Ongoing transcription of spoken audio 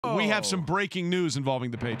we have some breaking news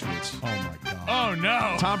involving the Patriots. Oh, my God. Oh,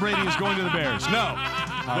 no. Tom Brady is going to the Bears. No.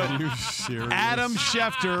 Are you serious? Adam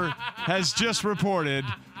Schefter has just reported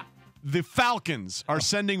the Falcons are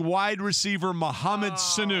sending wide receiver Mohamed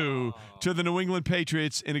Sanu to the New England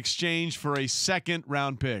Patriots in exchange for a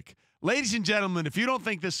second-round pick. Ladies and gentlemen, if you don't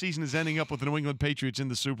think this season is ending up with the New England Patriots in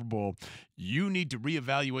the Super Bowl, you need to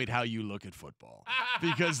reevaluate how you look at football.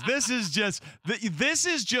 Because this is just Bill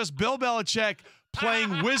Belichick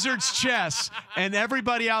playing Wizards chess, and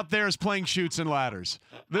everybody out there is playing Chutes and Ladders.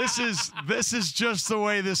 This is just the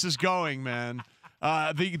way this is going, man.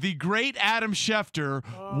 The great Adam Schefter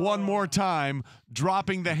one more time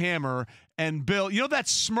dropping the hammer. And Bill, you know that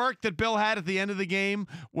smirk that Bill had at the end of the game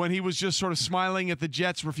when he was just sort of smiling at the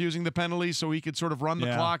Jets refusing the penalties so he could sort of run the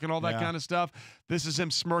clock and all that kind of stuff? This is him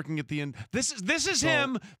smirking at the end. This is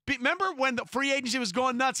him. Remember when the free agency was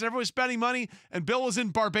going nuts and everyone was spending money and Bill was in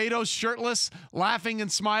Barbados shirtless, laughing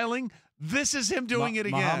and smiling? This is him doing it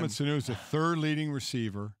again. Mohamed Sanu is the third leading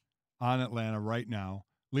receiver on Atlanta right now.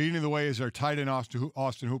 Leading the way is their tight end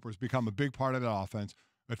Austin Hooper has become a big part of that offense.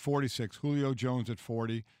 At 46, Julio Jones at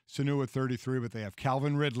 40, Sanu at 33, but they have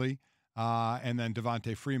Calvin Ridley and then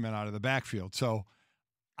Devontae Freeman out of the backfield. So,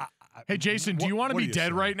 hey, Jason, do you want to be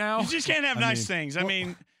dead right now? You just can't have nice things. I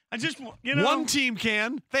mean, I just, you know. One team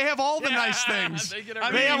can. They have all the nice things.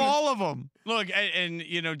 They have all of them. Look, and,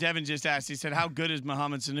 you know, Devin just asked, he said, how good is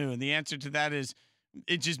Mohamed Sanu? And the answer to that is,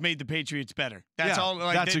 it just made the Patriots better. That's all.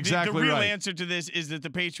 Like, that's exactly the real right. answer to this is that the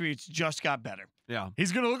Patriots just got better. Yeah.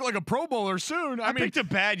 He's going to look like a Pro Bowler soon. I mean, picked a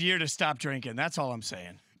bad year to stop drinking. That's all I'm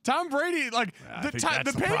saying. Tom Brady, like, the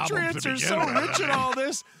Patriots are so rich in all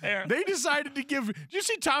this. They decided to give. Did you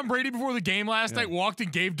see Tom Brady before the game last night walked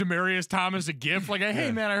and gave Demaryius Thomas a gift? Like,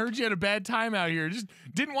 hey, man, I heard you had a bad time out here. Just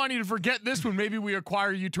didn't want you to forget this one. Maybe we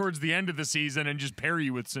acquire you towards the end of the season and just pair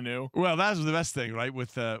you with Sanu. Well, that was the best thing, right?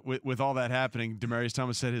 With all that happening, Demaryius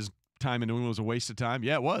Thomas said his time in New England was a waste of time.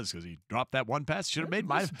 Yeah, it was, because he dropped that one pass. Should have made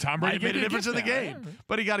Tom Brady made a difference in the game.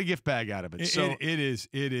 But he got a gift bag out of it. So it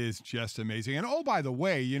is just amazing. And oh, by the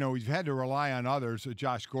way, you know, we've had to rely on others,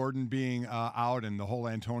 Josh Gordon being out and the whole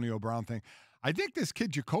Antonio Brown thing. I think this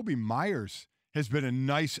kid, Jacoby Myers, has been a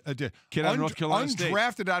nice addition. Kid out of North Carolina State.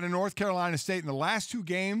 Undrafted out of North Carolina State in the last 2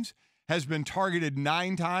 games, has been targeted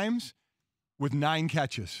 9 times with 9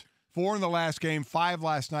 catches. 4 in the last game, 5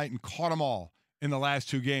 last night, and caught them all in the last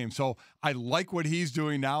 2 games. So I like what he's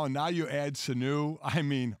doing now, and now you add Sanu. I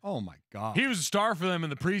mean, oh, my God. He was a star for them in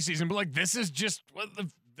the preseason, but, like, this is just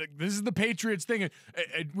this is the Patriots thing.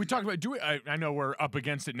 We talked about I know we're up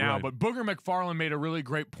against it now, but Booger McFarland made a really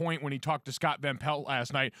great point when he talked to Scott Van Pelt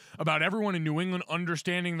last night about everyone in New England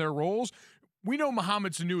understanding their roles. We know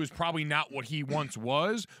Mohamed Sanu is probably not what he once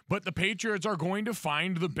was, but the Patriots are going to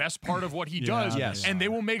find the best part of what he does, and they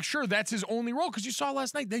will make sure that's his only role, because you saw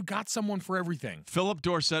last night, they've got someone for everything. Philip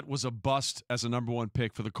Dorsett was a bust as a #1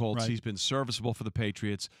 pick for the Colts. He's been serviceable for the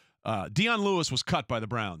Patriots. Deion Lewis was cut by the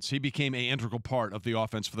Browns. He became an integral part of the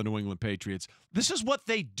offense for the New England Patriots. This is what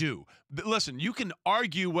they do. Listen, you can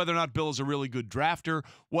argue whether or not Bill is a really good drafter.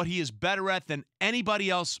 What he is better at than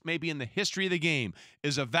anybody else, maybe in the history of the game,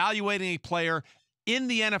 is evaluating a player in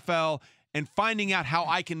the NFL and finding out how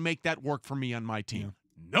I can make that work for me on my team.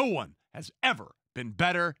 No one has ever been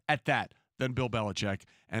better at that than Bill Belichick,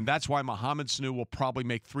 and that's why Mohamed Sanu will probably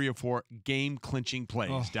make 3 or 4 game-clinching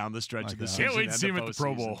plays down the stretch of the season. Can't wait to see him at the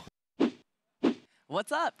Pro Bowl.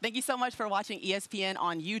 What's up? Thank you so much for watching ESPN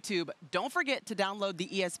on YouTube. Don't forget to download the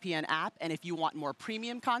ESPN app, and if you want more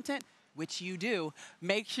premium content, which you do,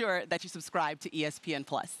 make sure that you subscribe to ESPN+.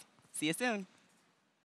 See you soon.